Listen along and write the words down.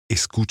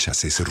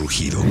¿Escuchas ese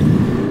rugido?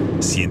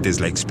 ¿Sientes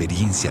la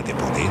experiencia de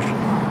poder?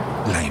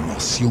 ¿La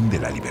emoción de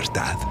la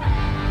libertad?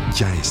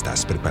 Ya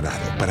estás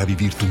preparado para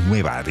vivir tu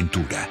nueva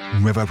aventura.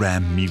 Nueva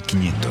Ram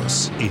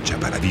 1500, hecha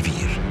para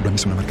vivir. Ram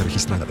es una marca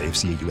registrada de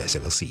FCA US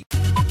LLC.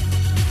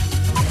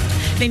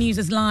 The news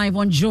is live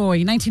on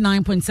Joy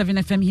 99.7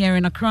 FM here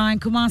in Accra and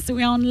Kumasi.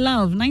 We are on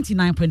Love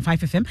 99.5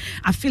 FM.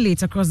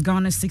 Affiliates across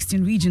Ghana's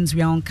 16 regions.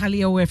 We are on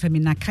Kaleo FM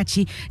in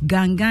Nakachi,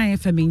 Ganga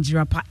FM in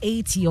Jirapa,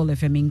 ATL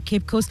FM in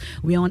Cape Coast.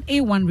 We are on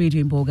A1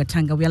 Radio in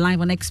Bogatanga. We are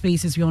live on X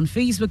Spaces. We are on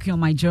Facebook. We are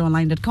on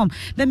myjoyonline.com.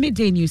 The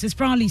Midday News is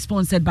proudly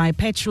sponsored by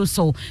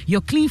Petrosol.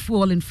 Your clean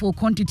fuel in full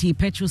quantity.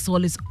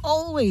 Petrosol is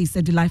always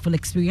a delightful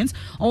experience.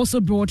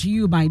 Also brought to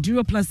you by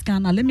Duraplus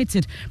Ghana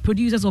Limited,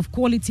 producers of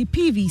quality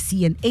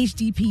PVC and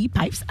HDPE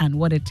pipes and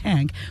water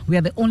tank. We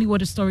are the only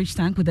water storage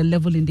tank with a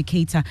level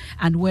indicator,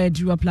 and where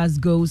Duraplus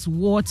goes,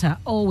 water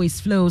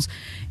always flows.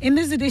 In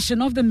this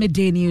edition of the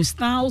Midday News,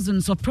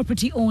 thousands of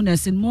property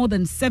owners in more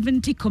than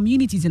 70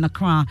 communities in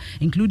Accra,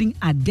 including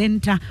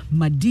Adenta,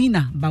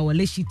 Medina,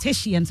 Bawaleshi,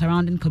 Teshi and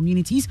surrounding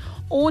communities,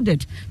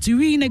 ordered to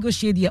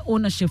renegotiate their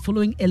ownership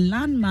following a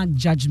landmark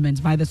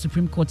judgment by the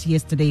Supreme Court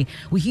yesterday.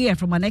 We hear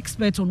from an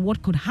expert on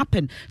what could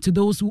happen to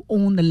those who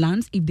own the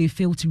lands if they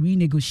fail to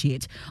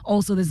renegotiate.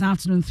 Also this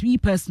afternoon, 3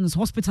 persons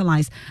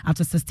hospitalized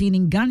after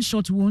sustaining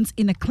gunshot wounds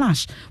in a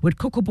clash with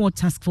Kokobor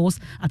Task Force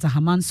at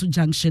Ahamansu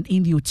Junction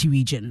in the Oti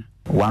region.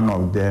 One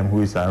of them,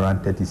 who is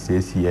around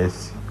 36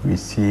 years,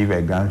 received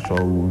a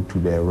gunshot wound to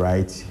the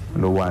right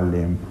lower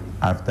limb.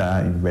 After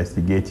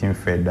investigating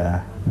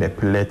further, the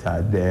plate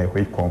are there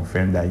which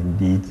confirmed that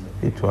indeed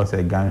it was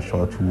a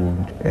gunshot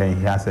wound, and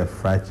he has a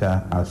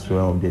fracture as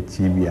well of the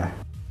tibia.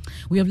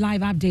 We have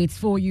live updates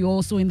for you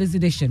also in this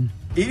edition.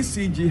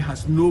 ECG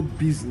has no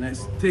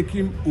business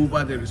taking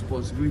over the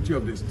responsibility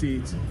of the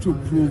state to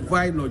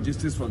provide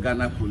logistics for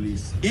Ghana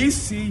Police.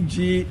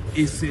 ECG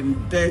is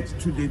in debt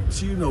to the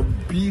tune of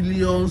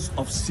billions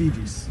of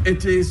cedis.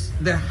 It is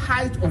the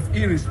height of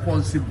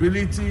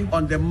irresponsibility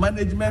on the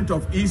management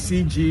of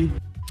ECG.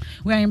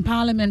 We are in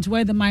Parliament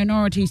where the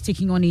minority is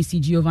taking on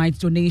ECG over its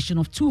donation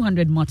of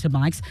 200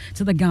 motorbikes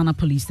to the Ghana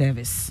Police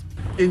Service.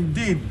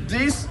 Indeed,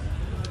 this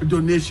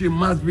donation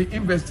must be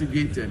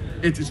investigated.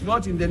 It is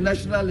not in the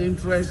national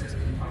interest,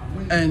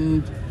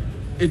 and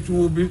it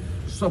will be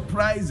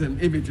surprising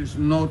if it is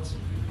not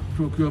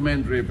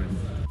procurement driven.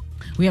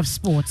 We have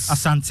sports.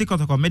 Asante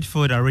Kotoko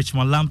midfielder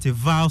Richmond Lamptey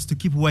vows to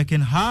keep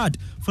working hard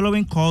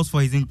following calls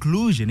for his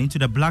inclusion into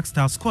the Black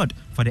Star squad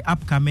for the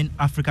upcoming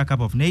Africa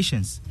Cup of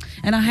Nations.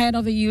 And ahead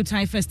of the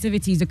Utah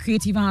festivities, the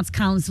Creative Arts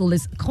Council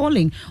is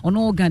calling on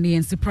all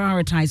Ghanaians to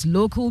prioritize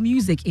local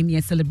music in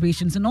their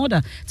celebrations in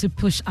order to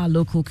push our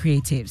local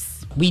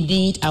creatives. We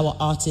need our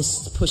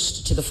artists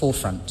pushed to the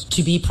forefront,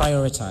 to be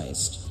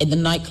prioritized in the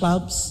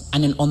nightclubs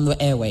and on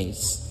the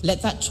airways.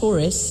 Let that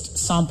tourist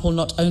sample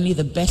not only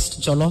the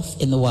best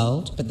jollof in the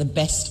world, but the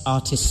best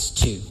artists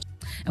too.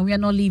 And we are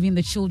not leaving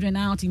the children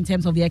out in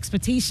terms of the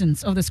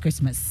expectations of this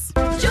Christmas.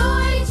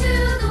 Joy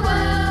to the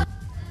world.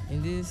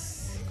 In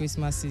this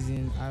Christmas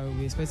season, I will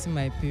be expecting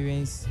my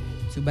parents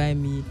to buy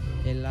me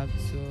a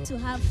laptop. To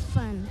have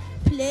fun,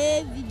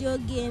 play video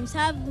games,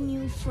 have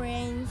new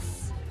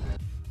friends.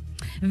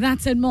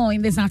 That and more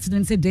in this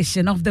afternoon's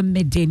edition of the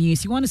Midday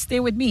News. You want to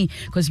stay with me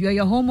because we are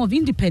your home of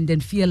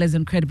independent, fearless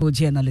and credible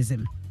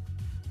journalism.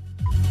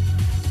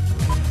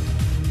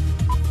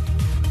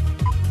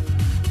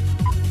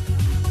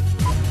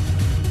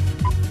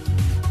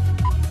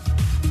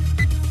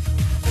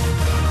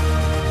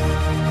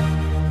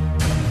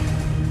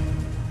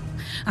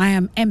 I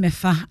am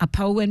Emefa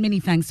Apawu, and many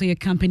thanks for your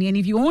company. And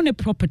if you own a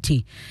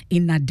property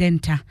in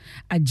Adenta,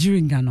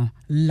 Ajiringano,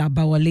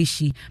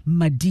 Labawaleshi,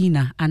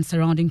 Medina, and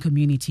surrounding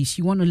communities,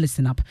 you want to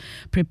listen up.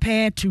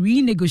 Prepare to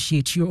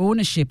renegotiate your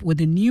ownership with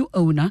the new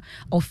owner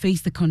or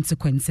face the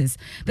consequences.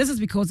 This is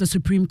because the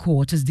Supreme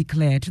Court has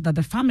declared that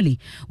the family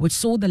which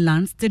sold the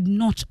lands did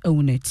not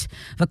own it.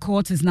 The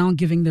court is now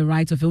giving the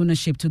right of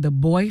ownership to the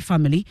Boy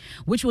family,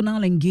 which will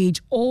now engage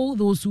all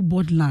those who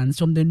bought lands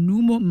from the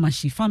Numo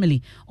Mashi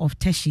family of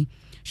Teshi.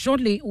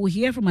 Shortly, we'll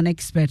hear from an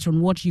expert on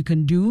what you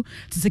can do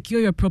to secure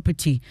your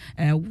property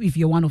if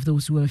you're one of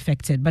those who are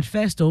affected. But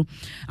first, though,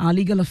 our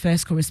legal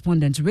affairs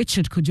correspondent,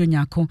 Richard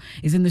Kujonyako,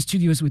 is in the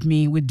studios with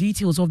me with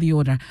details of the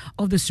order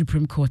of the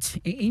Supreme Court.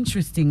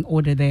 Interesting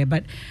order there,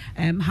 but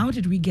how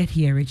did we get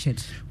here,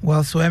 Richard?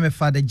 Well, so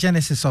MFA, the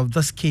genesis of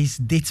this case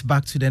dates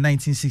back to the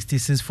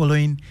 1966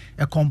 following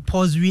a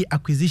compulsory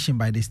acquisition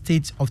by the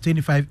state of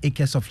 25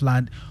 acres of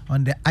land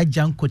on the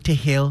Ajankote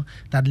Hill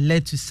that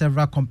led to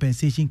several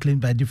compensation claims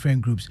by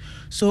different groups.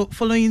 So,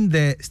 following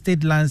the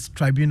State Lands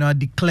Tribunal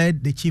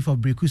declared the chief of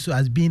Brekusu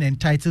as being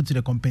entitled to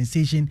the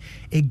compensation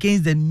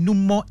against the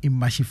Numo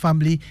Imashi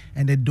family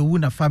and the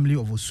Dowuna family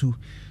of Osu.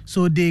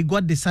 So they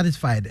got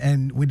dissatisfied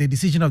and with the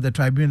decision of the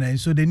tribunal. And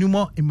so the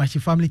Numo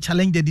Imachi family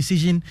challenged the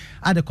decision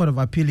at the Court of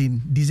Appeal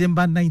in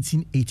December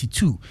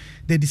 1982.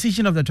 The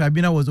decision of the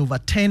tribunal was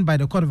overturned by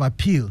the Court of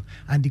Appeal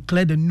and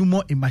declared the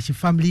Numo Imachi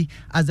family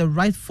as a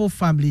rightful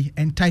family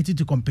entitled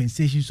to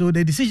compensation. So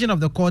the decision of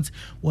the court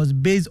was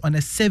based on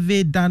a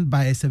survey done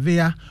by a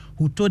surveyor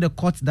who told the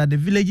court that the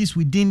villages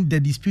within the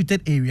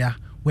disputed area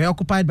were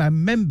occupied by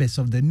members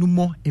of the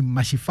Numo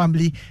Imachi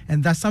family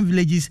and that some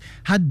villages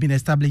had been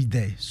established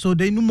there. So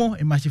the Numo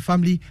Imachi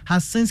family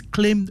has since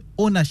claimed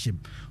ownership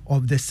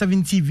of the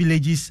 70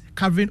 villages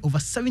covering over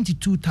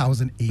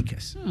 72,000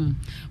 acres.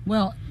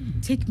 Well,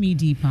 take me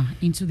deeper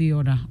into the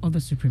order of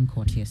the Supreme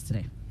Court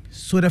yesterday.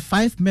 So the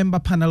 5-member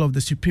panel of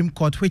the Supreme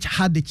Court, which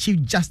had the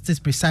Chief Justice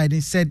presiding,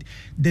 said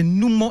the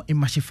Numo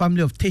Imachi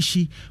family of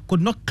Teshi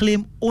could not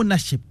claim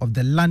ownership of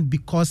the land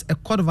because a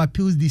Court of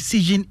Appeals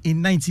decision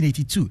in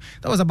 1982,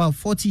 that was about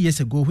 40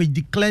 years ago, which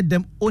declared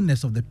them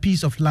owners of the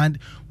piece of land,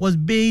 was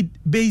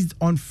based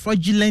on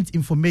fraudulent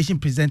information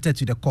presented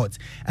to the court.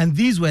 And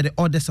these were the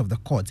orders of the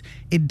court.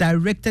 It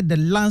directed the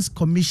Lands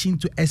Commission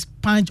to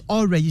expunge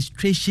all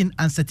registration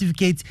and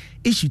certificates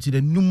issued to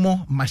the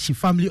Numo Imachi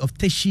family of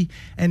Teshi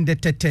and the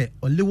Tete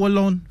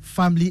Oliwolon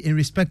family in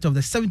respect of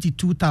the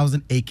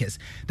 72,000 acres.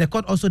 The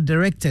court also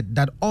directed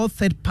that all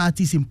third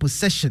parties in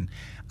possession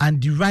and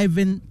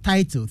deriving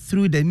title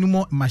through the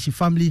Numo Imachi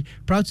family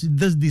prior to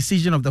this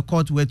decision of the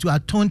court were to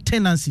atone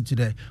tenancy to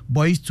the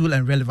Boys Tool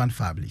and relevant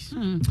families.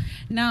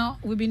 Now,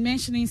 we've been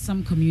mentioning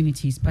some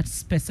communities, but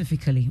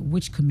specifically,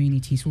 which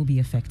communities will be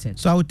affected?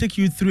 So I will take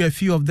you through a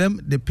few of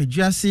them. The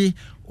Pejuasi,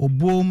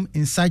 Obom,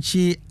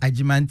 Insachi,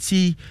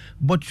 Ajimanti,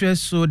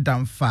 Botreso,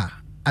 Damfa,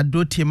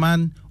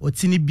 Adoteman,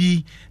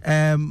 Otinibi,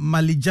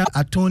 Malija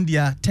atone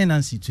their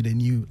tenancy to the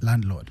new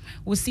landlord.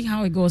 We'll see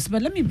how it goes.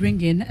 But let me bring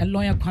in a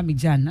lawyer, Kwame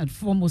Jan, a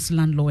foremost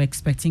landlord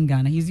expert in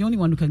Ghana. He's the only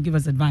one who can give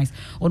us advice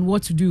on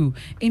what to do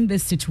in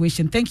this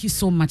situation. Thank you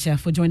so much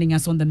for joining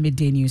us on the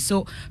Midday News.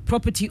 So,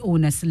 property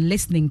owners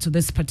listening to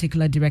this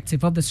particular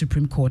directive of the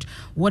Supreme Court,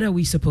 what are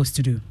we supposed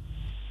to do?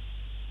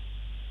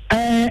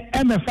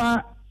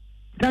 MFA,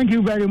 thank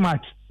you very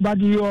much. But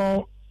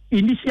your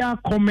initial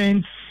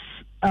comments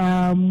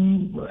are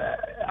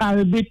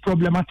a bit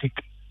problematic.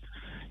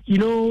 You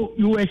know,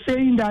 you were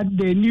saying that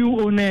the new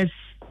owners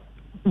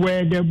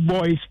were the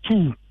Boys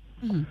Tool.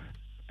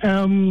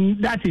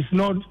 That is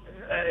not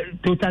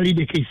totally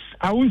the case.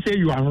 I won't say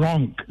you are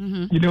wrong,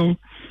 you know,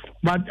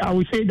 but I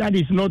would say that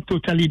is not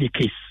totally the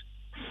case.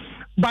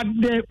 But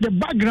the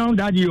background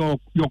that your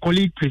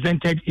colleague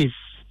presented is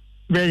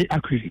very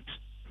accurate.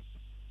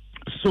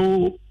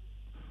 So,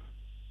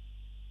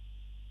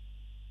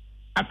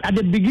 at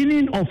the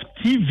beginning of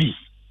TV,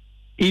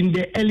 in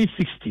the early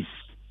 60s,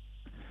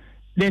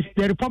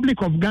 the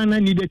Republic of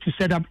Ghana needed to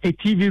set up a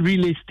TV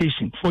relay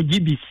station for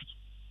GBC.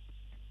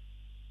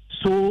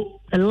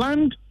 So a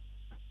land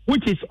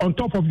which is on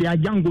top of the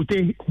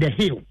Ajangote, the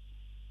hill,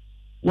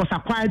 was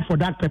acquired for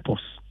that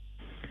purpose.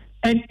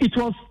 And it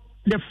was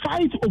the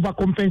fight over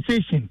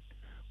compensation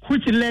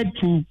which led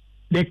to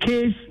the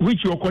case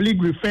which your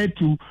colleague referred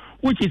to,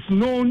 which is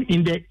known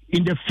in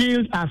the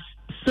field as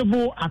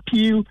Civil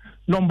Appeal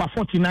number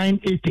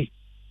 4980.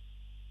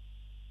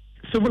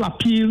 Civil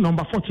Appeal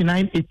number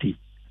 4980.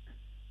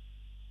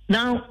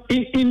 Now,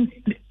 in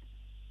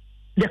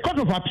the Court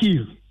of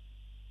Appeal,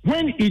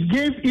 when it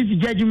gave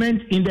its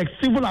judgment in the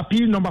Civil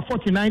Appeal number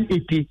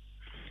 4980,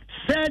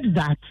 said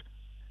that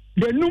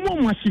the Numo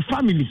Imachi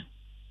family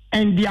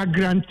and their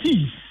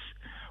grantees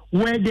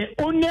were the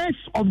owners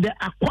of the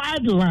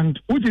acquired land,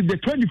 which is the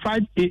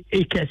 25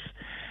 acres,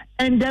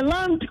 and the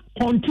land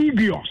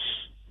contiguous.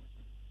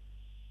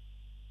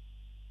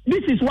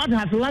 This is what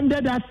has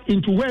landed us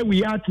into where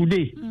we are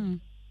today.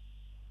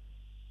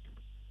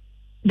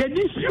 The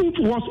dispute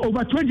was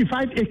over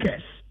 25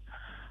 acres.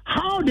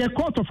 How the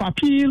Court of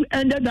Appeal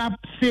ended up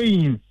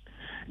saying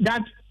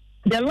that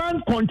the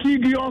land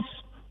contiguous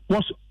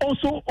was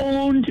also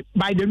owned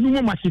by the Numo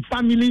Imachi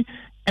family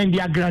and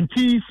their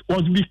grantees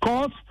was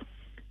because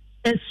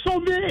a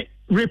survey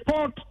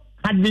report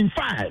had been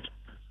filed,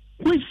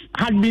 which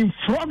had been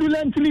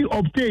fraudulently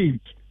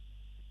obtained.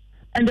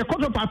 And the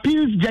Court of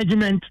Appeal's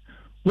judgment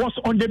was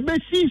on the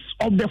basis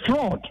of the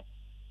fraud.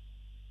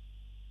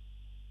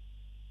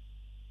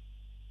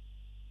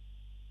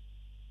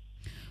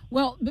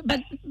 Well,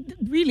 but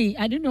really,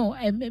 I don't know,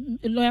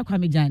 Lawyer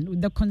Kwame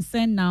Jan, the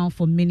concern now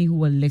for many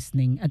who are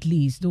listening, at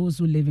least those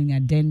who live in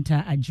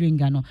Adenta,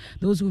 Adringano,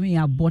 those who may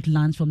have bought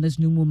lands from this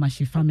Numo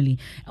Imachi family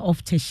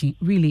of Teshi,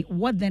 really,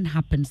 what then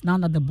happens now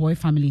that the Boy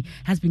family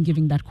has been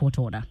giving that court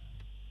order?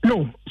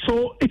 No,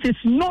 so it is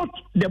not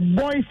the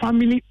Boy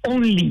family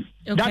only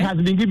that has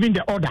been given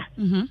the order.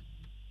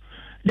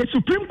 The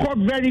Supreme Court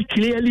very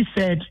clearly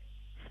said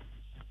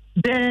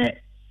the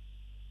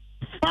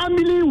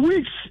family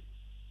which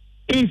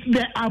is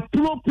the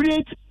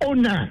appropriate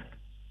owner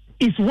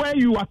is where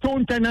you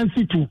atone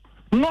tenancy to,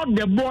 not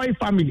the Boy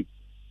family.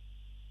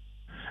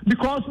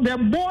 Because the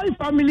Boy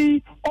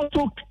family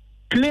also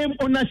claim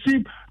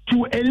ownership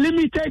to a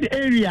limited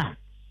area.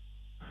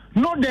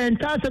 not the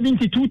entire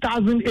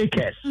 72,000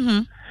 acres.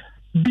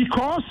 Mm-hmm.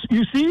 Because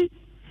you see,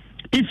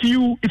 if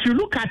you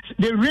look at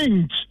the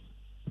range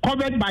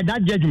covered by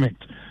that judgment,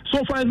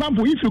 so for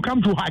example, if you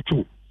come to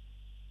Hacho,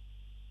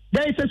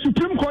 there is a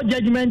Supreme Court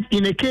judgment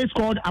in a case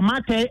called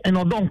Amate and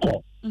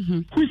Odonko,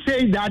 who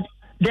say that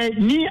the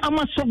Ni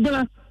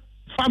Amasogla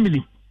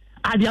family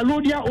are the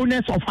allodial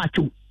owners of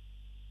Hacho.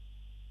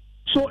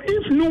 So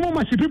if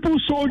Numomasi people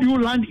sold you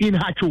land in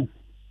Hacho,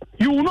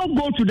 you will not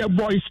go to the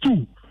boys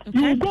too. Okay.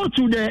 You will go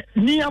to the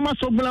Niyama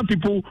Sogbala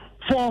people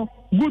for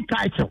good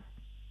title.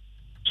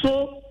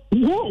 So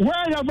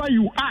wherever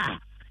you are,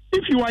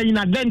 if you are in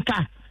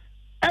Adenta,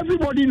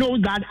 everybody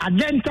knows that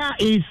Adenta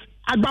is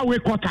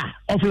Agbawe quarter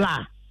of La.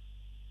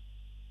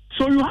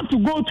 So you have to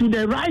go to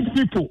the right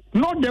people,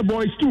 not the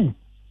boys too.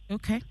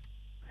 Okay.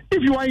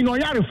 If you are in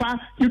Oyarifa,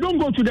 you don't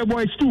go to the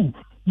boys too.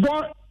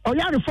 But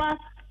Oyarifa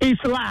is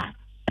La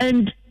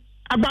and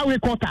Agbawe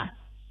quarter.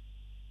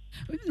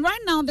 Right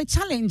now, the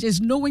challenge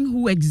is knowing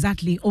who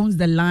exactly owns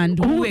the land.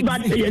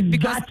 Exactly.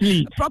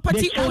 Because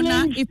property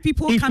owner, if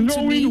people come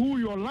to me, knowing who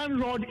your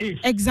landlord is.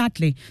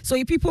 Exactly. So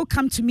if people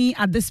come to me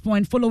at this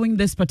point, following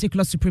this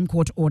particular Supreme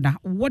Court order,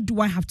 what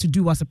do I have to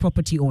do as a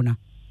property owner?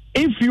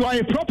 If you are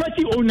a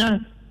property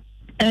owner,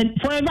 and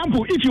for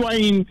example, if you are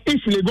in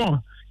East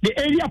Legon, the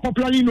area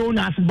popularly known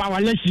as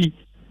Bawaleshi,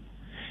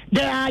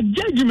 there are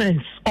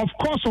judgments of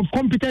course of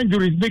competent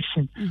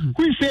jurisdiction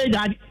who say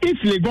that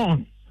East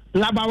Legon,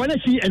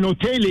 Labawaleshi and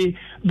Otele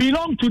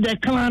belong to the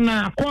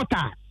clan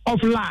quarter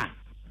of La.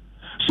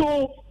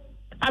 So,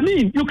 I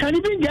mean, you can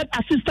even get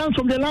assistance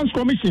from the Lands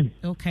Commission.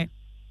 Okay.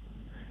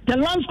 The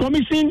Lands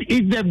Commission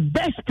is the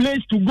best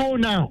place to go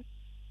now.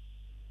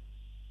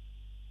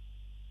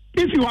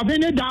 If you have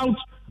any doubt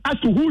as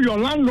to who your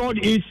landlord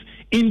is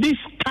in this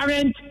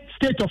current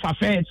state of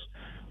affairs,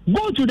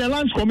 go to the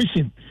Lands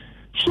Commission.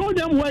 Show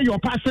them where your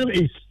parcel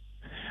is.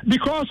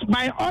 Because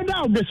by order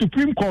of the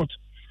Supreme Court,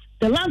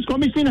 the Lands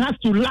Commission has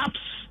to lapse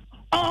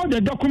all the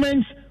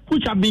documents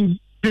which have been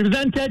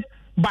presented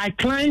by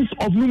clients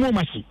of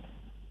Numomasi.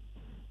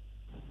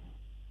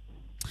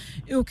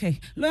 Okay.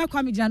 Lawyer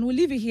Kwame Jan, we'll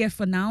leave it here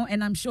for now,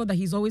 and I'm sure that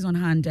he's always on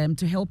hand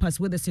to help us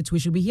with the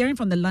situation. We'll be hearing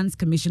from the Lands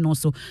Commission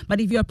also. But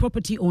if you're a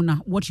property owner,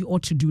 what you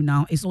ought to do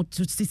now is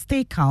to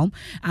stay calm.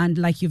 And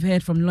like you've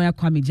heard from Lawyer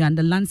Kwame Jan,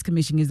 the Lands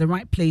Commission is the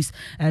right place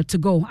to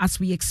go as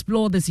we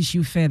explore this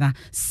issue further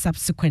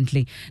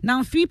subsequently.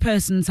 Now, 3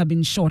 persons have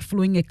been shot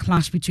following a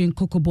clash between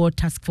Cocoa Board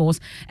Task Force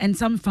and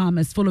some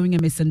farmers following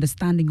a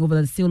misunderstanding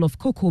over the sale of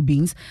cocoa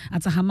beans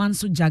at a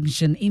Hamanso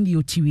Junction in the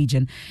Oti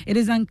region. It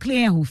is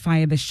unclear who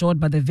fired the shot,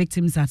 but the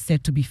victims are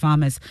said to be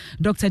farmers.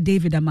 Dr.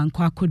 David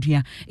Amankwa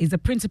Kodria is the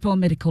principal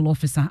medical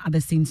officer at the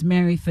St.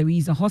 Mary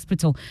Theresa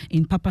Hospital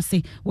in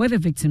Papase, where the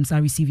victims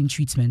are receiving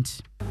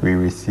treatment. We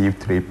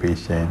received 3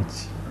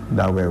 patients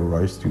that were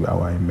rushed to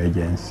our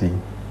emergency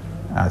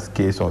as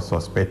case of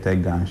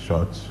suspected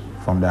gunshots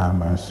from the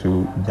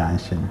Hamansu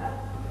Junction.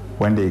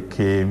 When they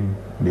came,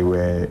 they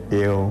were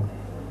ill,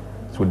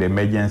 so the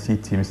emergency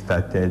team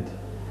started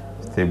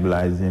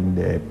stabilizing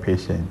the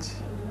patient.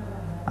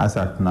 As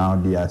at now,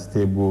 they are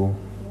stable.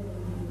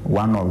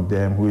 One of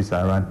them, who is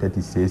around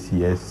 36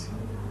 years,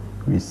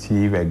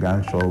 received a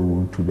gunshot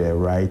wound to the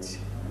right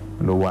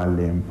lower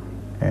limb,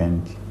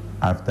 and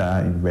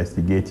after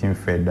investigating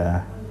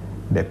further,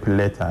 the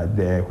plate are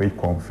there which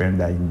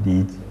confirmed that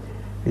indeed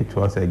it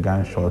was a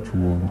gunshot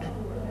wound,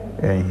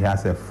 and he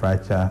has a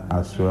fracture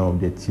as well of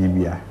the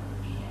tibia,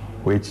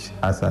 which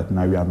as at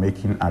now we are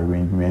making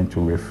arrangement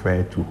to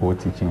refer to Ho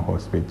Teaching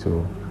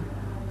Hospital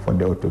for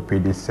the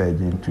orthopedic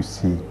surgeon to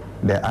see.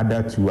 The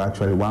other 2,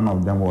 actually, one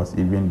of them was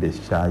even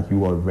discharged. He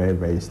was very,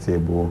 very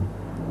stable.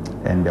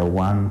 And the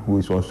one who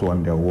is also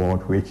on the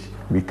ward, which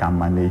we can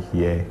manage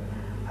here,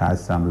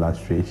 has some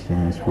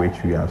lacerations,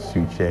 which we have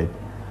sutured.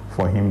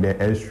 For him, the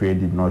X-ray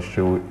did not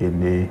show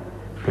any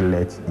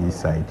pellet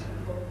inside.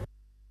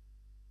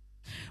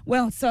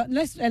 Well, so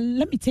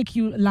let me take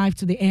you live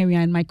to the area,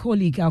 and my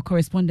colleague, our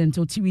correspondent,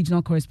 OT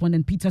regional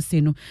correspondent, Peter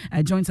Senu,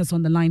 joins us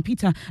on the line.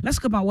 Peter, let's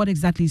talk about what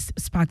exactly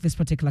sparked this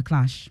particular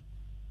clash.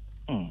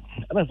 I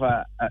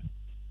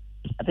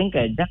think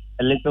just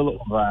a little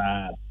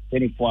over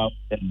 24 hours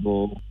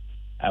ago,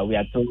 we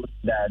are told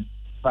that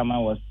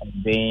farmer was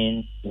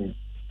conveying his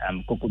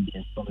cocoa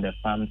beans from the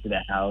farm to the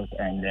house,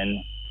 and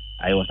then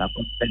I was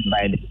accosted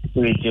by the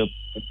security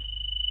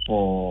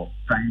for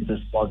trying to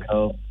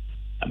smuggle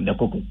the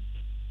cocoa.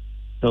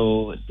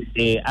 So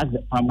they asked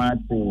the farmer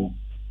to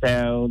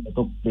sell the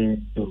cocoa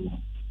beans to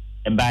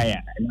a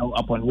buyer. And now,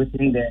 upon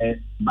reaching the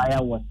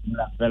buyer was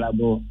not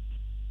available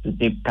to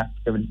take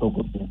capture the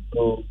cocoa beans.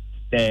 So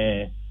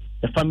the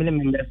family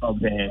members of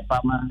the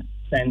farmer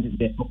sent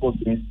the cocoa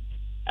beans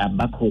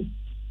back home.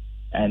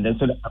 And then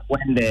so that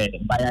when the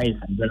buyer is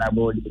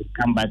available, they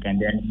come back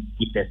and then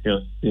keep the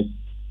sales.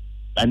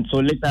 And so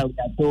later we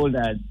are told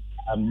that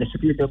the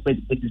security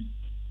operators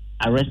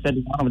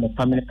arrested one of the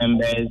family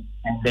members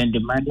and then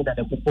demanded that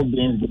the cocoa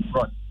beans be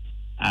brought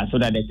so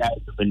that the guy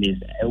is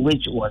released,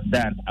 which was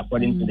done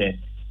according to the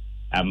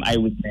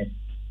eyewitness.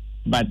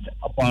 But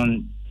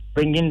upon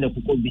bringing the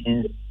cocoa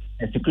beans,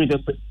 the security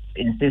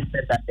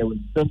insisted that they were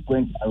still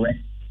going to arrest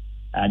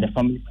the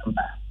family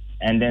member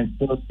and then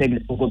still take the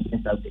cocoa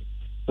beans away.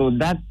 So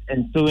that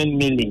ensuing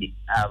melee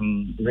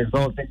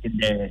resulted in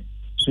the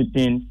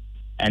shooting,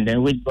 and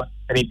then we got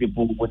 3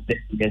 people with death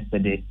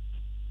yesterday.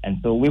 And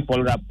so we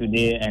followed up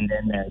today and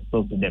then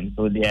spoke to them.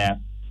 So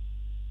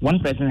one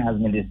person has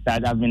been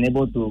discharged. I've been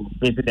able to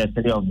visit the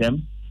 3 of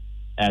them.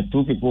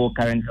 2 people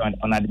currently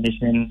on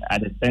admission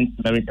at the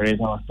St. Mary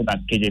Teresa Hospital at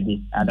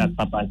KJB at that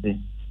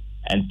Papasi.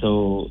 And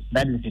so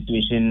that is the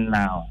situation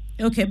now.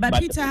 Okay, but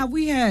Peter, have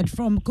we heard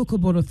from Cocoa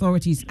Board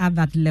authorities at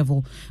that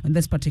level on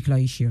this particular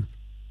issue?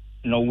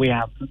 No, we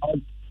have not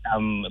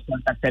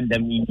contacted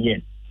them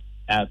yet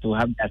to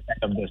have that side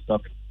of the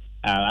story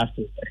as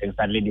to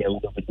exactly they are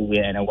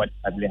doing and what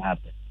exactly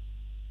happened.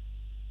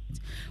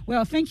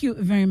 Well, thank you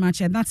very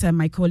much. And that's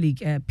my colleague,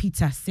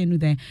 Peter Senu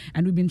there.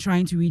 And we've been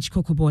trying to reach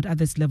Cocoa Board at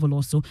this level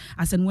also.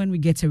 As and when we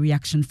get a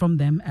reaction from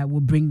them,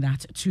 we'll bring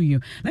that to you.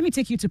 Let me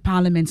take you to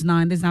Parliament now.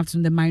 And this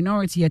afternoon, the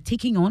minority are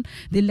taking on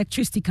the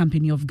Electricity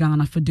Company of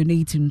Ghana for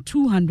donating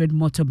 200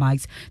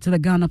 motorbikes to the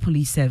Ghana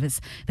Police Service.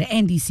 The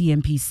NDC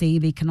MPs say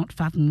they cannot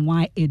fathom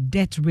why a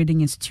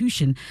debt-ridden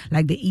institution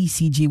like the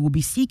ECG will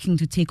be seeking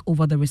to take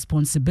over the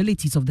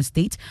responsibilities of the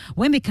state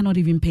when they cannot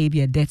even pay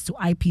their debts to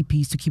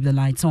IPPs to keep the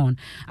lights on.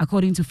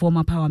 According to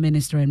former Power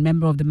Minister and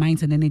member of the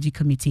Mines and Energy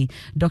Committee,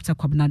 Dr.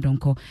 Kwabena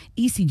Donko,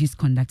 ECG's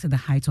conduct at the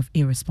height of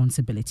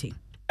irresponsibility.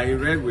 I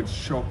read with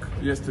shock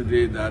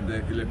yesterday that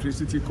the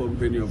Electricity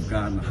Company of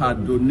Ghana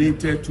had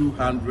donated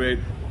 200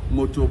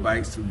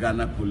 motorbikes to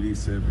Ghana Police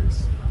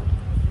Service.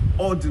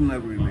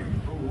 Ordinarily,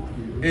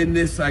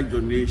 any such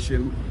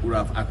donation would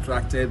have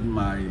attracted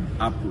my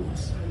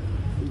applause.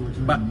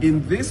 But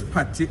with this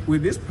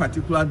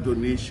particular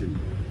donation,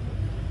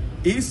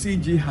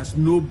 ECG has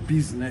no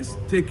business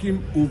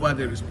taking over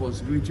the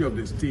responsibility of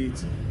the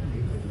state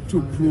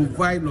to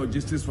provide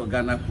logistics for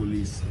Ghana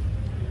Police.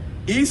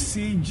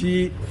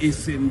 ECG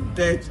is in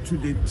debt to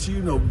the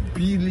tune of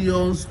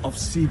billions of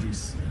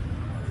cedis.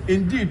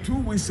 Indeed, 2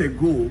 weeks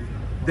ago,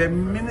 the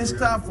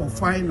Minister for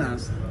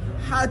Finance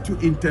had to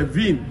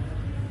intervene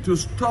to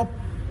stop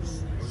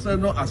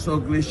Seno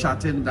Asogli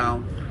shutting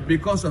down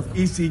because of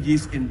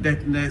ECG's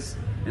indebtedness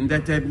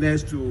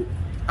to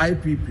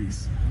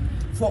IPPs.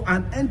 For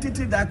an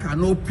entity that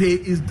cannot pay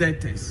its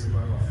debtors,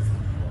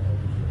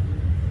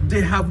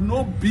 they have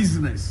no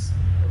business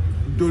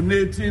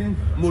donating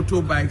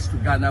motorbikes to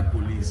Ghana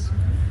Police.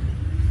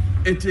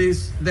 It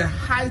is the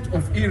height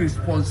of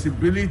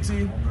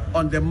irresponsibility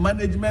on the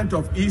management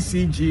of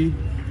ECG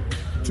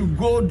to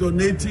go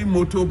donating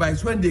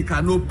motorbikes when they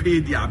cannot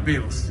pay their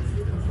bills,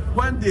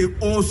 when they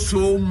owe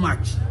so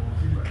much,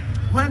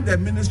 when the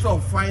Minister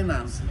of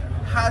Finance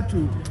had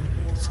to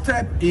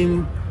step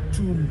in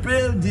to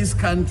bail this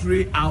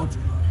country out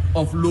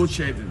of load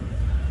shedding,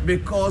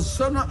 because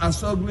Seno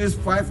Asogli's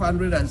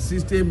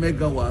 560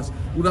 megawatts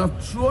would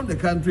have thrown the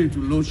country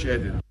into load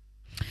shedding.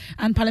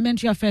 And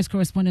Parliamentary Affairs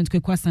correspondent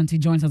Kwekwa Santi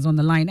joins us on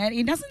the line. And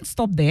he doesn't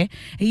stop there.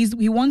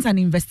 He wants an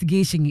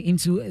investigation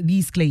into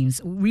these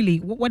claims. Really,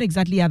 what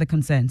exactly are the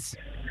concerns?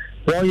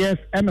 Well, yes,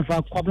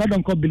 MFA Kwabena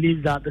Donko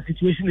believes that the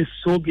situation is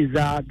so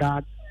bizarre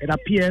that it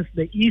appears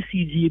the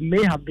ECG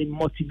may have been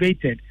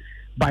motivated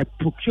by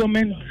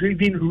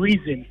procurement-driven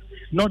reasons,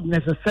 not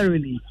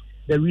necessarily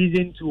the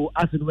reason to,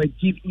 as it were,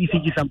 give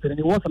ECG something. And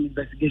there was some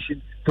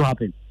investigation to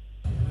happen.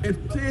 It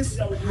is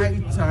high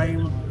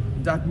time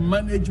that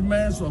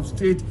managements of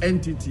state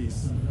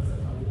entities,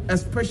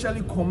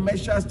 especially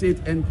commercial state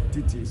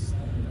entities,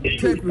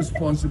 take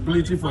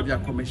responsibility for their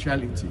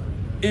commerciality.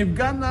 If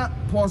Ghana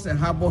Ports and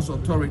Harbours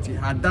Authority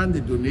had done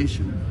the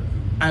donation,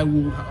 I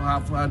would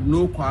have had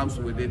no qualms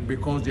with it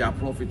because they are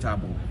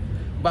profitable.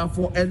 But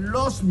for a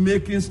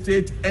loss-making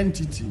state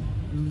entity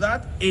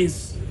that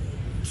is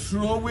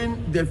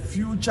throwing the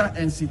future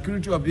and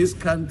security of this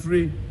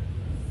country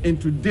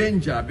into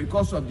danger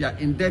because of their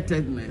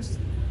indebtedness,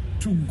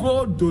 to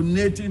go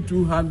donating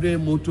 200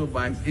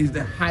 motorbikes is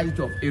the height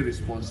of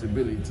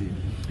irresponsibility.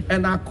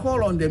 And I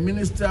call on the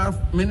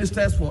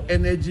ministers for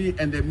energy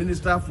and the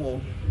minister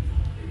for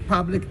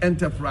public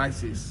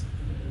enterprises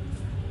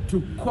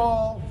to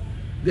call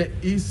the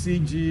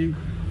ECG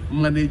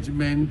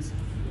management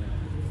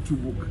to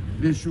book.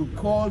 They should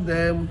call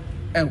them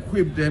and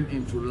whip them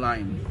into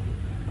line.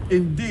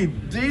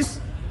 Indeed,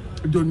 this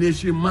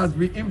donation must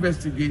be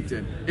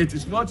investigated. It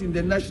is not in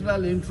the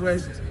national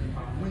interest,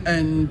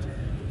 and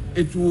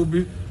it will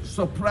be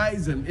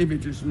surprising if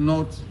it is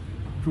not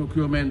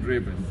procurement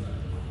driven.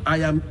 I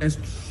am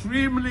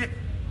extremely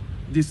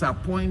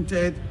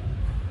disappointed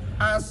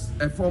as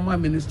a former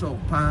Minister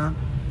of Power,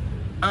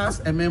 as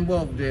a member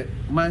of the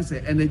Mines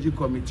and Energy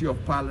Committee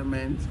of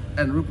Parliament,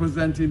 and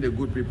representing the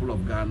good people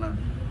of Ghana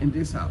in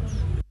this House.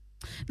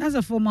 That's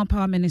a former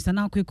Power Minister.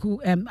 Now, Kweku,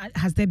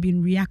 has there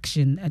been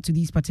reaction to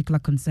these particular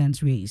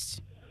concerns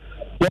raised?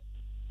 Well,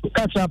 to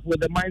catch up with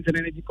the Mines and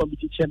Energy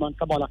Committee Chairman,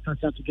 Kabala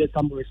Kansan, to get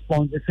some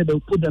response, they said they'll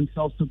put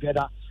themselves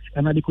together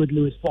and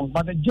adequately respond.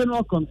 But the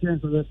general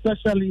consensus,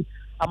 especially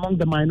among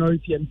the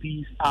minority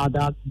MPs, are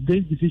that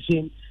this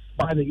decision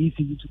by the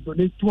ECG to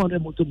donate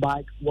 200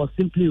 motorbikes was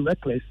simply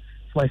reckless,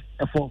 for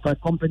a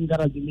company that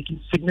has been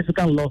making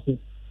significant losses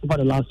over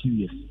the last few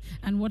years.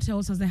 And what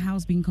else has the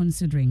House been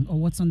considering, or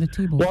what's on the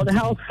table? Well, the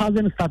House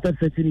hasn't started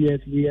sitting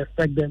yet. We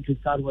expect them to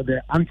start with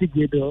the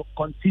anti-gay bill,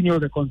 continue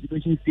the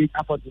consideration stage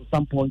up until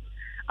some point,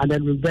 and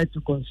then revert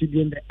to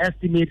considering the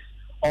estimates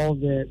of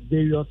the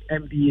various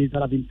MPAs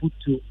that have been put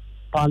to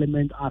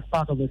Parliament as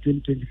part of the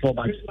 2024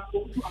 budget.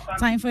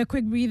 Time for a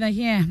quick breather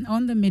here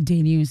on the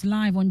Midday News,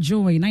 live on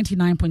Joy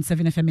 99.7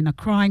 FM in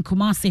Accra and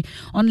Kumasi,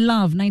 on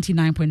Love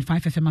 99.5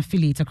 FM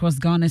affiliate across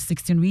Ghana's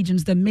 16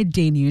 regions. The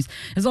Midday News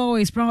is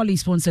always proudly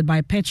sponsored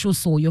by Petrol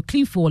Sol, your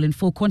clean fuel in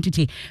full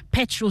quantity.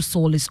 Petrol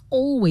Sol is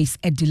always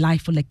a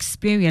delightful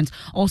experience.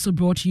 Also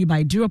brought to you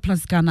by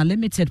Duraplus Ghana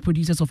Limited,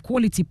 producers of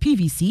quality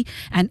PVC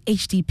and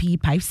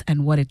HDP pipes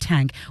and water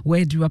tank.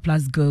 Where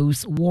Duraplus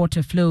goes,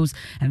 water flows,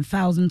 and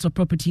thousands of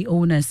property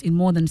owners in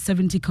more than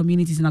 70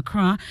 communities in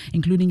Accra,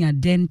 including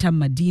Adenta,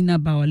 Medina,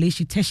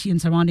 Bawaleshi, Teshi, and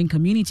surrounding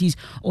communities,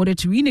 ordered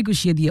to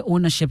renegotiate their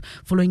ownership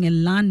following a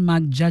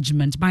landmark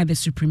judgment by the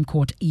Supreme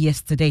Court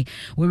yesterday.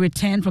 We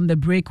return from the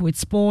break with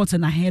sports,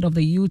 and ahead of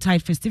the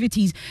Yuletide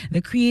festivities,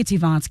 the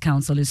Creative Arts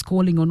Council is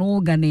calling on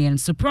all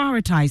Ghanaians to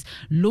prioritize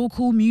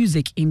local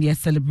music in their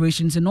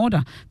celebrations in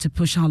order to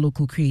push our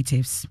local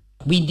creatives.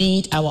 We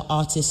need our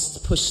artists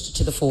pushed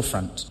to the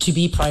forefront, to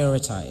be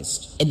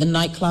prioritized in the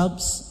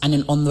nightclubs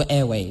and on the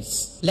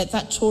airways. Let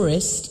that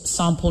tourist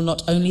sample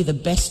not only the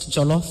best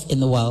jollof in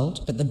the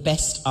world, but the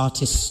best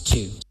artists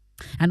too.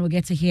 And we'll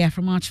get to hear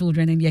from our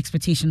children and the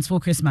expectations for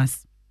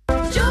Christmas.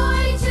 Joy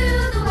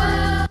to the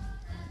world.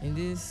 In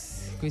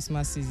this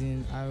Christmas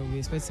season, I will be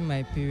expecting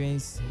my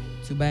parents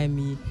to buy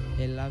me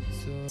a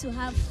laptop. To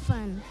have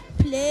fun,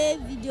 play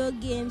video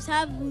games,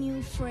 have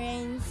new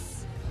friends.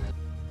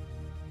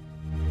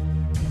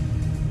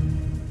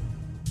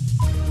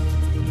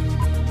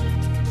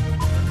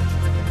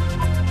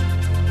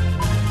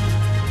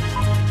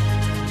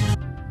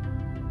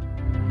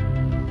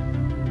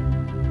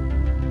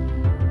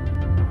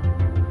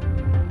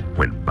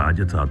 When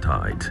budgets are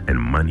tight and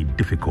money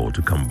difficult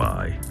to come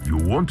by, you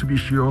want to be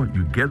sure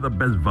you get the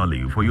best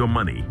value for your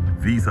money.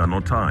 These are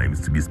not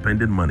times to be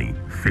spending money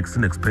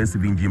fixing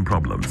expensive engine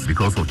problems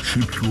because of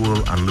cheap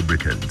fuel and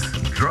lubricants.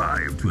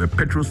 Drive to a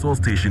petrol source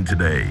station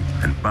today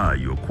and buy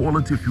your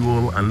quality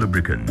fuel and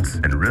lubricants,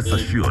 and rest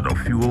assured of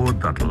fuel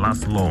that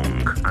lasts long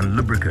and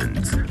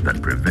lubricants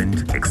that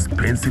prevent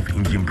expensive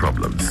engine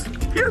problems.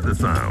 Hear the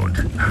sound.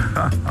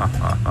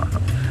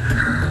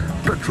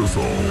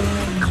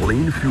 Petrosol,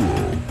 clean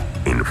fuel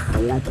in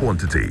full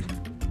quantity.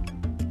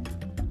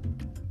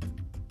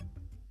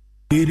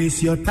 It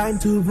is your time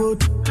to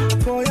vote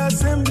for your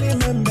assembly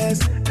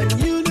members and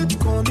unit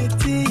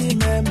committee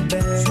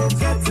members. So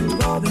get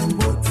involved in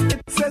voting.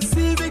 It's a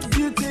civic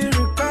duty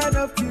required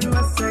of you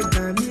as a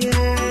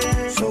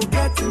Ghanaian. So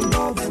get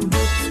involved in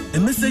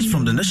voting. A message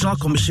from the National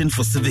Commission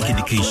for Civic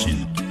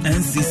Education,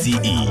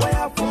 NCCE.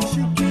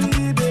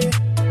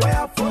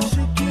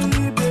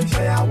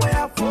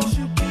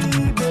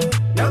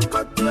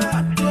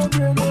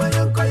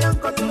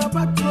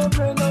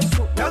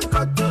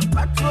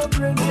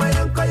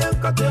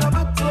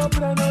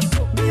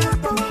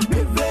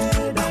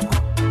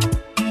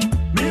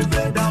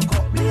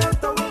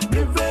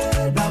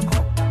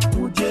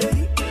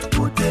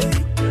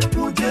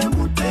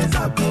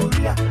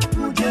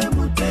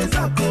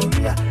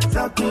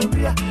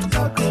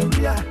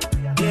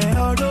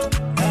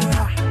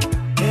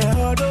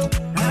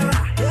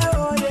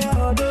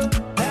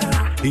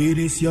 It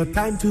is your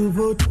time to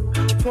vote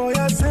for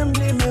your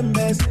assembly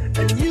members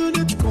and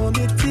unit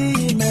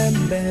committee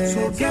members.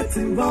 So get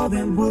involved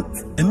and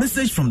vote. A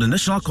message from the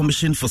National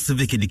Commission for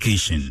Civic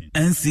Education,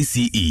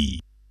 NCCE.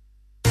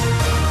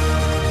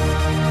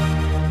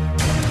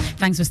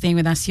 Thanks for staying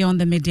with us here on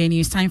the Midday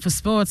News. Time for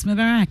sports.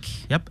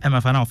 Mubarak. Yep,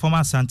 MFNL, former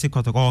Asante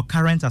Kotoko, or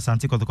current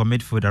Asante Kotoko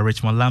midfielder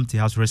Richmond Lamptey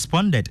has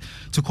responded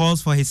to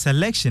calls for his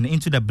selection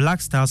into the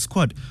Black Star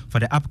squad for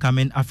the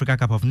upcoming Africa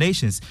Cup of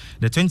Nations.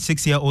 The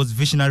 26-year-old's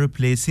visionary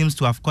play seems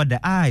to have caught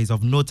the eyes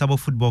of notable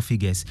football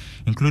figures,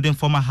 including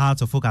former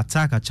Hearts of Oak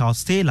attacker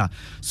Charles Taylor,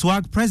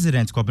 SWAG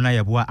president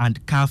Kobina Yabua,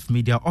 and CAF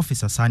media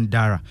officer Sani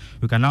Dara.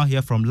 We can now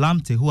hear from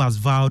Lamptey, who has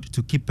vowed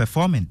to keep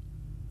performing.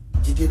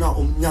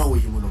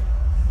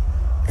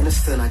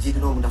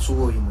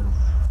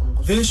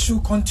 They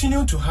should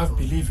continue to have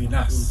belief in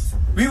us.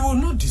 We will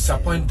not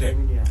disappoint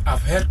them.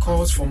 I've heard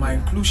calls for my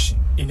inclusion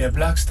in a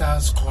Black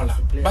Stars collar.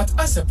 But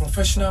as a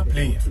professional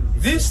player,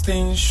 these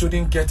things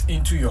shouldn't get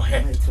into your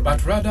head,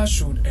 but rather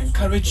should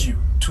encourage you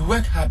to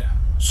work harder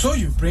so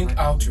you bring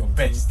out your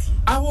best.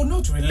 I will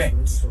not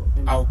relent.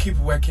 I'll keep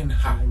working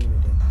hard.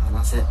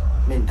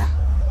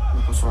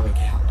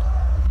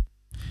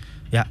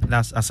 Yeah,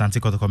 that's Asante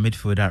Kotoko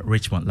midfielder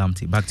Richmond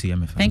Lamptey. Back to you,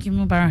 MFM. Thank you,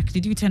 Mubarak.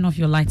 Did you turn off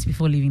your lights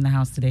before leaving the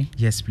house today?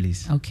 Yes,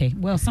 please. Okay.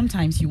 Well,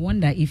 sometimes you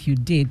wonder if you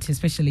did,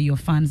 especially your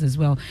fans as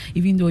well.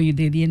 Even though you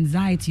did, the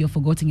anxiety of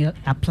forgetting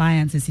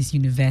appliances is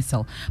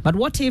universal. But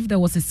what if there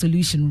was a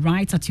solution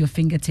right at your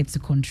fingertips to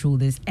control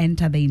this?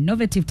 Enter the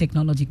innovative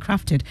technology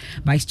crafted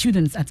by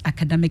students at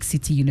Academic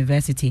City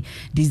University,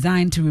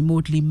 designed to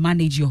remotely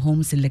manage your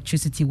home's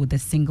electricity with a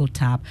single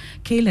tap.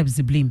 Caleb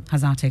Ziblim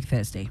has our Tech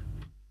Thursday.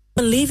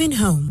 When leaving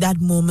home,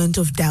 that moment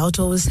of doubt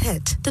always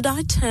hit. Did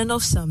I turn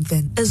off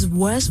something? Is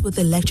worse with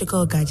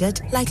electrical gadget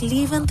like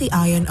leaving the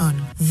iron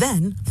on.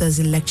 Then there's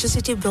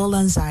electricity bill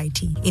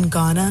anxiety. In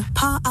Ghana,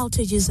 power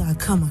outages are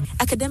common.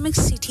 Academic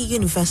City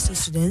University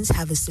students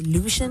have a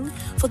solution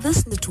for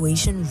this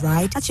situation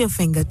right at your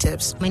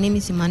fingertips. My name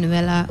is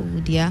Emanuela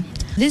Udia.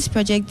 This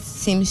project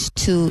seems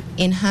to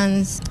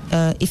enhance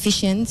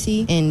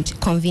efficiency and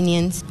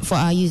convenience for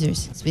our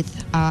users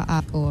with our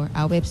app or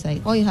our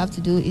website. All you have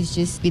to do is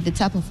just with the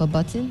tap of a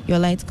button, your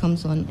light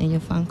comes on and your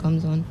fan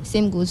comes on.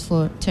 Same goes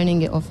for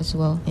turning it off as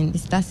well, and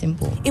it's that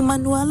simple.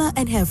 Emanuela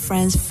and her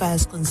friends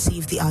first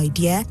conceived the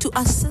idea to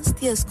assist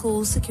their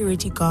school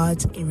security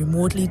guards in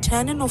remotely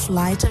turning off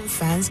lights and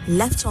fans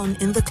left on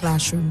in the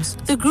classrooms.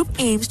 The group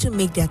aims to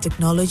make their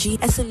technology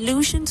a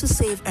solution to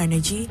save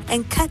energy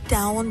and cut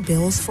down on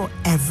bills for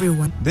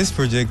everyone. This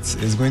project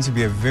is going to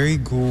be a very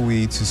good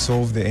way to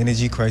solve the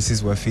energy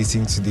crisis we're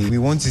facing today. We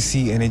want to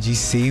see energy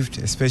saved,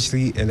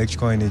 especially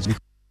electrical energy.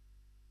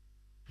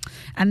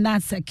 And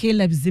that's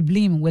Caleb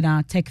Ziblim with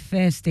our Tech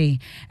Thursday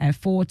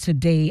for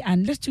today.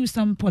 And let's do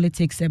some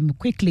politics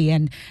quickly.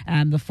 And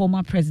the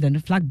former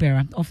president, flag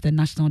bearer of the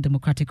National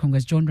Democratic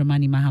Congress, John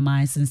Dramani Mahama,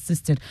 has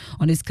insisted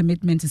on his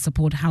commitment to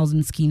support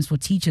housing schemes for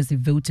teachers if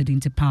voted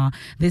into power.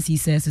 This, he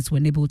says, is to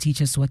enable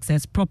teachers to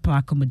access proper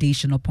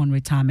accommodation upon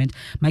retirement.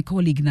 My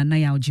colleague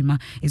Nanaya Ojima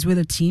is with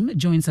the team,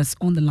 joins us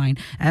on the line.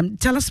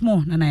 Tell us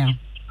more, Nanaya.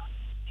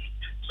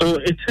 So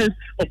it says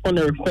upon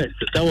a request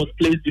that was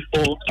placed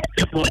before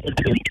one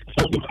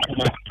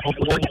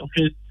of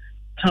his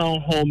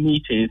town hall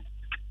meetings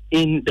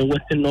in the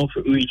Western North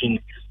region.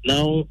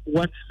 Now,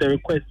 what's the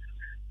request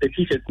the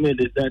teachers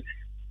made is that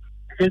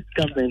his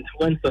government,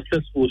 when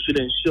successful, should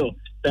ensure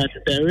that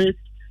there is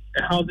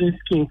a housing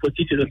scheme for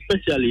teachers,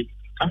 especially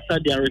after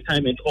their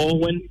retirement or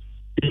when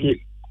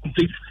they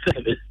complete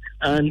service.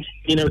 And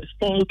in a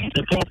response,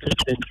 the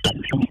president...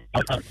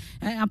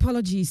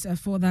 Apologies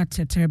for that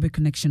terrible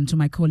connection to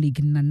my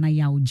colleague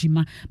Nanaya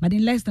Ojima. But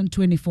in less than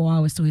 24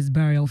 hours to his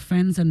burial,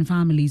 friends and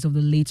families of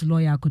the late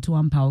lawyer Akoto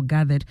Ampao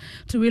gathered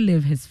to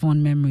relive his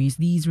fond memories.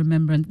 This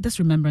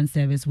remembrance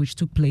service, which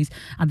took place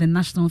at the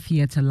National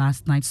Theatre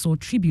last night, saw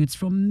tributes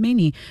from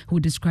many who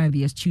described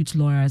the astute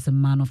lawyer as a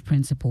man of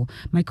principle.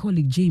 My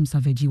colleague James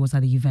Aveji was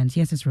at the event.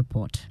 Here's his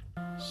report.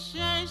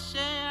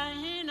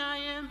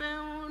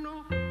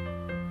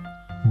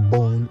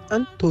 Born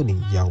Anthony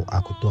Yao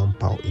Akoto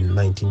Ampao in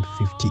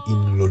 1950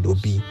 in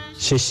Lodobi,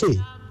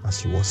 Sheshe, as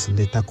he was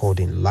later called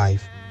in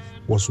life,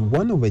 was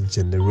one of a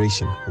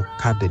generation who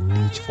carved a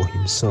niche for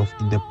himself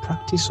in the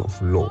practice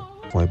of law.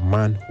 For a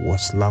man who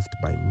was loved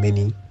by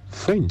many,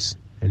 friends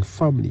and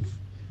family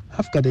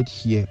have gathered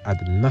here at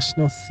the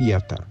National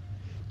Theatre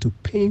to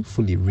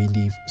painfully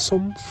relive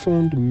some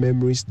fond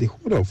memories they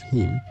hold of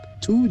him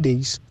 2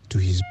 days to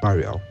his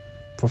burial.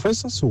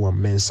 Professor Sowa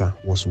Mensah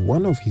was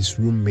one of his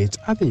roommates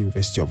at the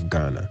University of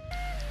Ghana.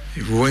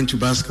 If we went to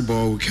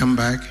basketball, we come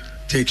back,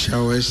 take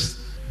showers,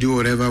 do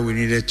whatever we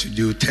needed to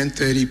do.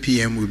 10:30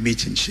 p.m. we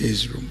meet in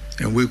Shay's room,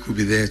 and we could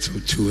be there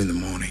till 2 in the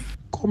morning.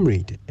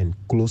 Comrade and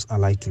close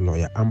ally to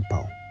lawyer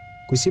Ampao,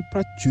 Kwesi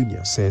Pratt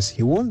Jr. says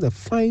he was the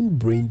fine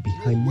brain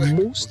behind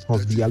most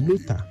of the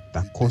alota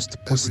that caused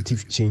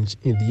positive change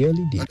in the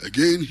early days. But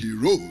again, he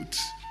wrote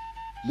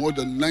more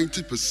than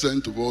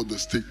 90% of all the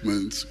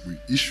statements we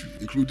issued,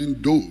 including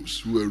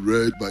those who were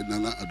read by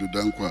Nana Addo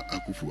Dankwa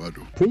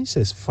Akufo-Addo.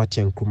 Princess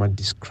Fatia Nkrumah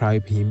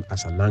described him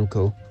as an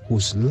uncle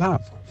whose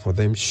love for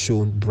them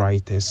shone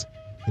brightest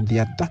in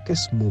their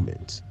darkest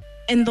moments.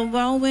 In the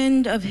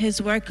whirlwind of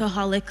his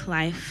workaholic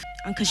life,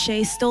 Uncle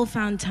Shay still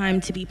found time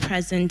to be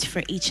present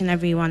for each and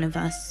every one of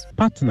us.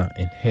 Partner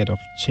and head of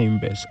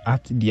chambers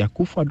at the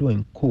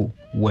Akufo-Addo & Co.,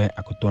 where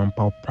Akoto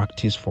Ampao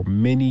practiced for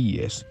many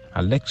years,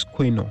 Alex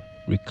Queno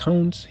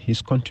recounts his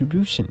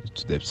contribution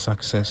to the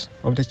success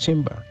of the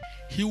chamber.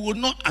 He will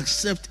not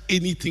accept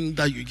anything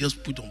that you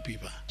just put on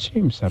paper.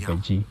 James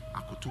Abeji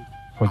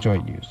for Joy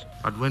News.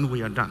 But when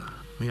we are done,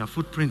 may our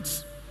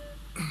footprints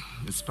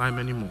inspire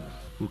many more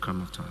who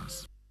come after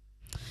us.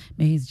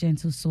 May his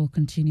gentle soul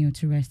continue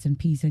to rest in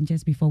peace. And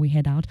just before we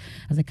head out,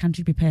 as the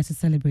country prepares to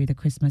celebrate the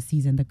Christmas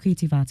season, the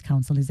Creative Arts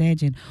Council is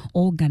urging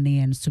all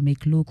Ghanaians to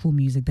make local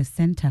music the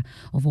center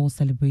of all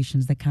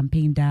celebrations. The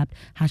campaign dubbed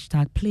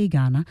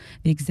 #PlayGhana,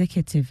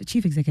 the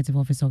Chief Executive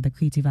Officer of the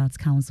Creative Arts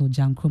Council,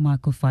 Jan Kroma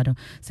Akufo-Addo,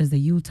 says the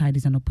Yuletide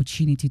is an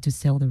opportunity to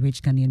sell the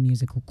rich Ghanaian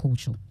musical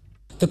culture.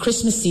 The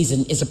Christmas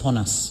season is upon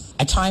us,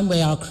 a time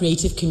where our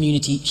creative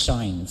community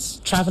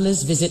shines.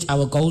 Travelers visit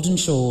our golden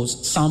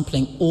shores,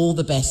 sampling all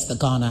the best that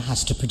Ghana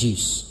has to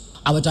produce.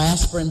 Our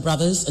diasporan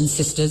brothers and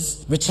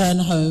sisters return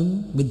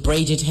home with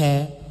braided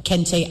hair,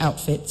 kente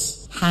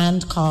outfits,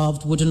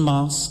 hand-carved wooden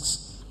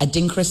masks,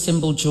 Adinkra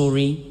symbol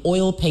jewelry,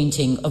 oil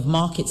painting of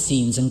market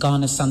scenes and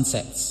Ghana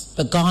sunsets.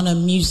 But Ghana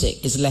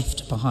music is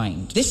left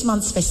behind. This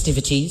month's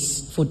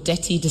festivities, for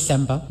Deti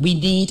December, we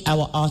need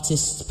our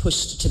artists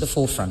pushed to the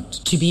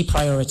forefront, to be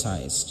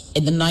prioritized,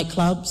 in the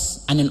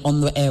nightclubs and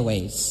on the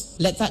airways.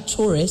 Let that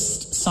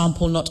tourist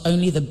sample not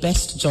only the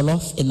best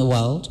jollof in the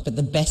world, but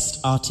the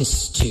best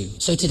artists too.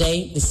 So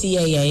today, the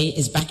CAA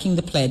is backing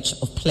the pledge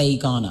of Play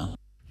Ghana.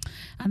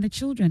 And the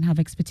children have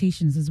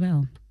expectations as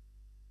well.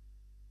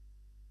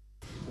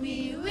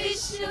 We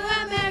wish you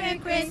a Merry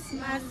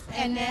Christmas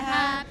and a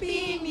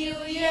Happy New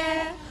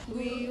Year.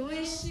 We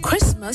wish you Christmas